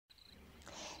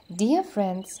Dear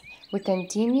friends, we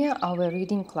continue our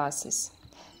reading classes.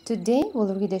 Today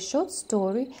we'll read a short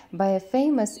story by a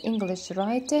famous English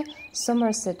writer,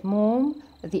 Somerset Maugham,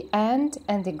 The Ant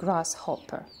and the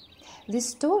Grasshopper. This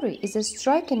story is a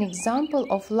striking example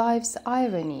of life's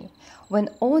irony, when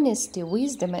honesty,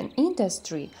 wisdom and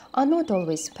industry are not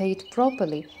always paid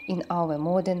properly in our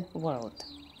modern world.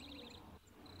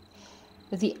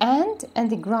 The Ant and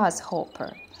the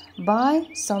Grasshopper by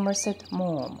Somerset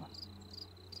Maugham.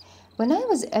 When I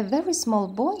was a very small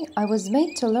boy, I was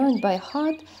made to learn by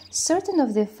heart certain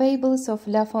of the fables of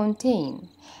La Fontaine,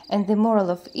 and the moral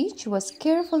of each was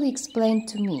carefully explained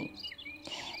to me.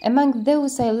 Among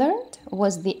those I learned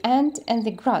was The Ant and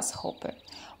the Grasshopper,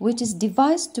 which is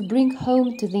devised to bring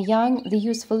home to the young the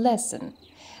useful lesson,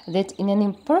 that in an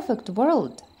imperfect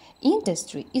world,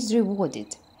 industry is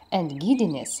rewarded and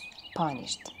giddiness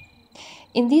punished.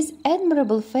 In this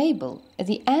admirable fable,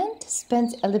 the ant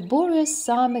spends a laborious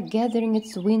summer gathering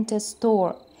its winter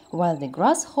store, while the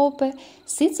grasshopper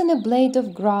sits on a blade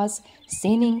of grass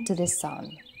singing to the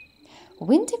sun.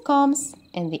 Winter comes,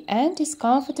 and the ant is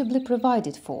comfortably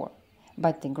provided for,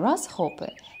 but the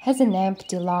grasshopper has an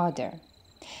empty larder.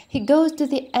 He goes to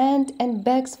the ant and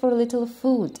begs for a little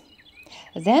food.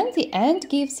 Then the ant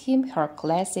gives him her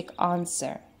classic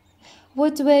answer.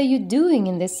 "What were you doing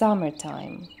in the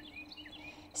summertime?"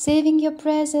 "Saving your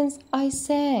presents, I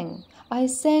sang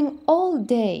all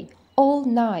day, all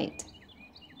night."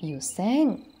 "You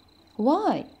sang?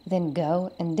 Why, then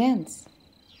go and dance."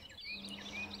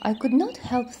 I could not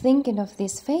help thinking of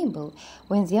this fable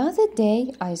when the other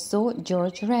day I saw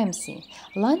George Ramsay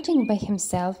lunching by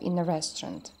himself in a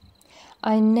restaurant.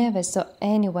 I never saw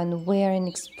anyone wear an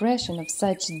expression of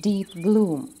such deep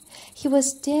gloom. He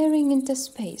was staring into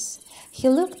space. He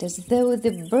looked as though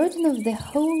the burden of the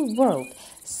whole world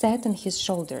sat on his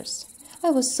shoulders. I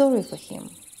was sorry for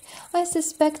him. I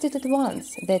suspected at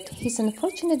once that his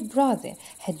unfortunate brother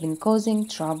had been causing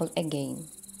trouble again.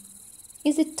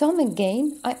 "Is it Tom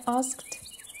again?" I asked.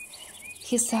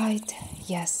 He sighed.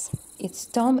 "Yes, it's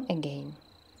Tom again."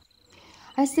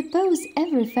 I suppose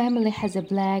every family has a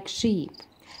black sheep.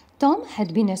 Tom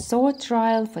had been a sore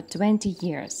trial for 20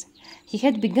 years. He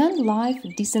had begun life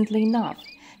decently enough.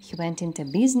 He went into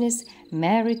business,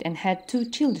 married and had 2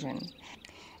 children.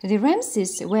 The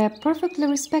Ramsays were perfectly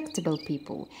respectable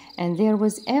people, and there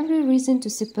was every reason to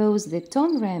suppose that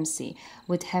Tom Ramsay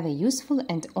would have a useful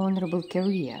and honorable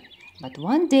career. But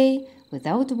one day,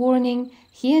 without warning,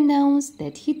 he announced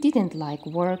that he didn't like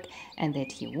work and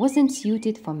that he wasn't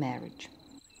suited for marriage.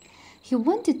 He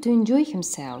wanted to enjoy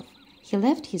himself. He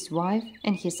left his wife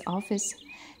and his office.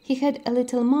 He had a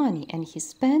little money, and he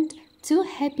spent 2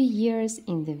 happy years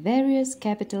in the various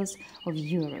capitals of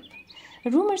Europe.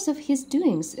 Rumors of his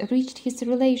doings reached his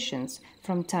relations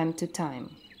from time to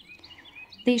time.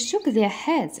 They shook their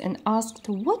heads and asked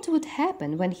what would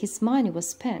happen when his money was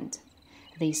spent.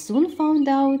 They soon found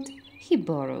out he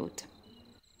borrowed.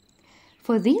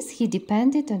 For this he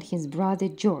depended on his brother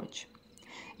George.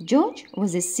 George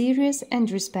was a serious and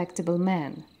respectable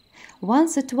man.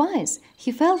 Once or twice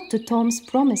he fell to Tom's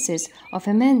promises of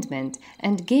amendment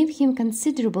and gave him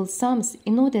considerable sums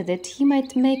in order that he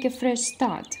might make a fresh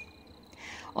start.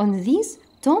 On this,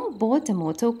 Tom bought a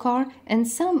motor car and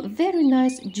some very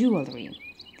nice jewelry.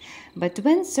 But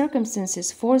when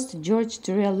circumstances forced George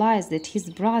to realize that his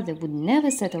brother would never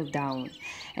settle down,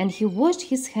 and he washed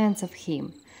his hands of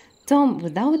him, Tom,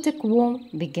 without a qualm,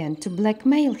 began to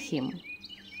blackmail him.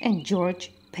 And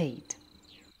George paid.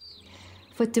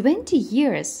 For 20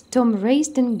 years, Tom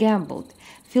raced and gambled,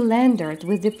 philandered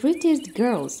with the prettiest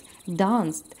girls,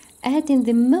 danced, ate in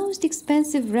the most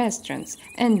expensive restaurants,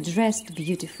 and dressed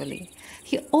beautifully.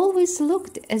 He always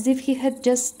looked as if he had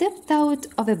just stepped out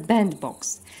of a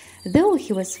bandbox. Though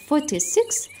he was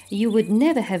 46, you would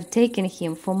never have taken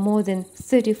him for more than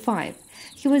 35.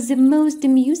 He was the most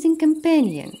amusing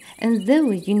companion, and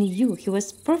though you knew he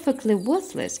was perfectly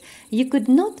worthless, you could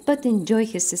not but enjoy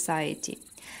his society.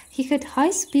 He had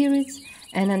high spirits,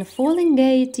 an unfalling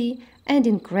gaiety, and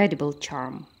incredible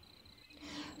charm.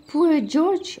 Poor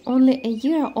George, only a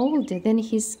year older than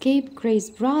his scapegrace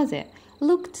brother,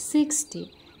 looked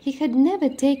 60. He had never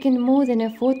taken more than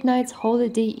a fortnight's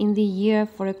holiday in the year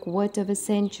for a quarter of a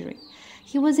century.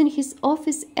 He was in his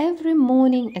office every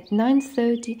morning at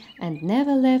 9:30 and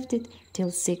never left it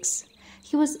till 6.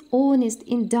 He was honest,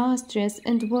 industrious,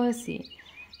 and worthy.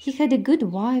 He had a good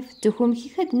wife to whom he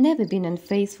had never been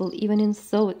unfaithful even in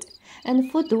thought,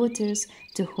 and 4 daughters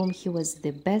to whom he was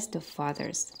the best of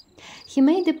fathers. He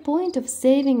made a point of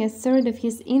saving a third of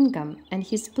his income, and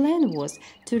his plan was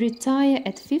to retire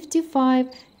at 55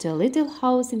 to a little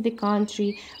house in the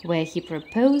country where he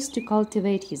proposed to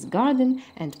cultivate his garden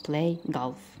and play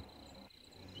golf.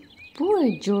 Poor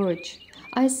George!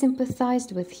 I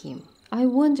sympathized with him. I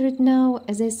wondered now,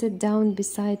 as I sat down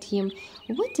beside him,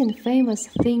 what infamous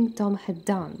thing Tom had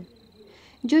done.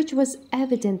 George was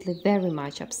evidently very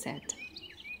much upset.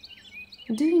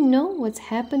 "Do you know what's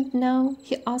happened now?"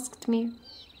 he asked me.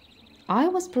 I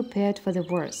was prepared for the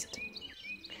worst.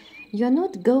 "You are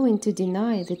not going to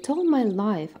deny that all my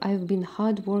life I have been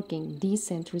hard-working,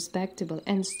 decent, respectable,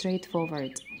 and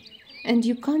straightforward. And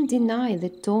you can't deny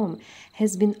that Tom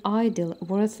has been idle,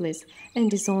 worthless,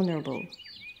 and dishonorable."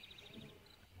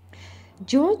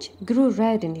 George grew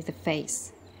red in the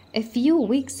face. A few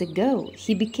weeks ago,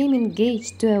 he became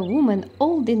engaged to a woman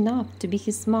old enough to be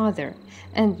his mother,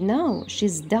 and now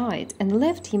she's died and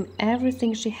left him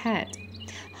everything she had: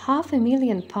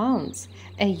 £500,000,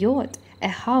 a yacht, a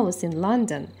house in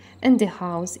London, and a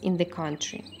house in the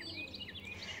country.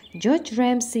 George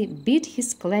Ramsay beat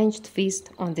his clenched fist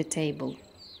on the table.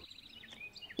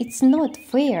 "It's not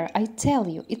fair, I tell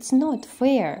you, it's not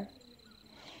fair."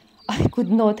 I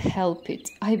could not help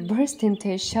it. I burst into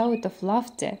a shout of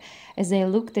laughter as I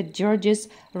looked at George's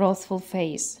wrathful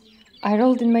face. I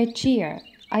rolled in my chair.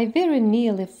 I very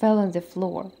nearly fell on the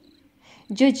floor.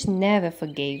 George never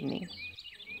forgave me.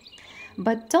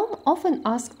 But Tom often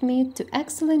asked me to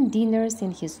excellent dinners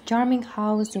in his charming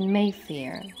house in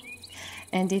Mayfair.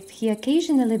 And if he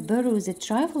occasionally borrows a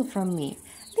trifle from me,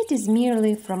 that is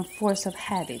merely from force of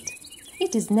habit.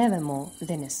 It is never more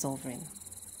than a sovereign.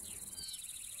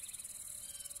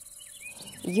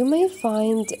 You may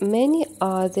find many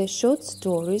other short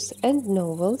stories and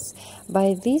novels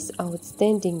by this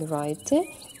outstanding writer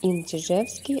in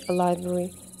Чижевський library.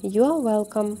 You are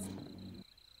welcome.